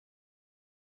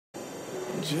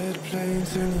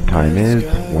Time is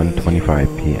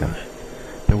 1:25 p.m.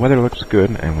 The weather looks good,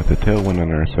 and with the tailwind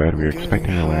on our side, we are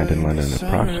expecting to land in London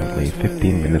approximately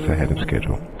 15 minutes ahead of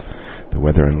schedule. The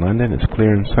weather in London is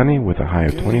clear and sunny with a high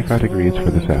of 25 degrees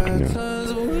for this afternoon.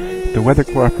 If the weather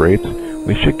cooperates,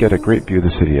 we should get a great view of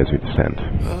the city as we descend.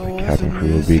 The cabin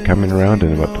crew will be coming around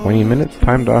in about 20 minutes,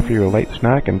 time to offer you a light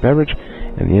snack and beverage,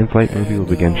 and the in-flight movie will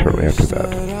begin shortly after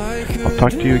that. I'll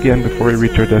talk to you again before we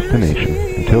reach our destination.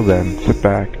 Until then, sit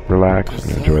back, relax,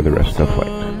 and enjoy the rest of the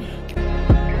flight.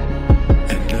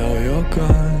 And now you're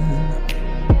gone.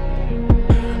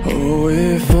 Oh,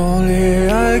 if only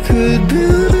I could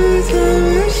build a time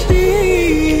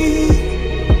machine,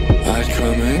 I'd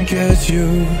come and get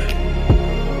you.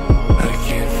 I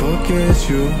can't forget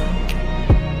you.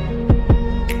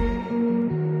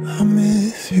 I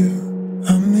miss you,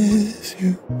 I miss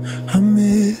you, I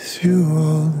miss you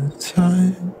all the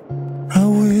time. I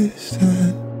wish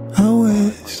that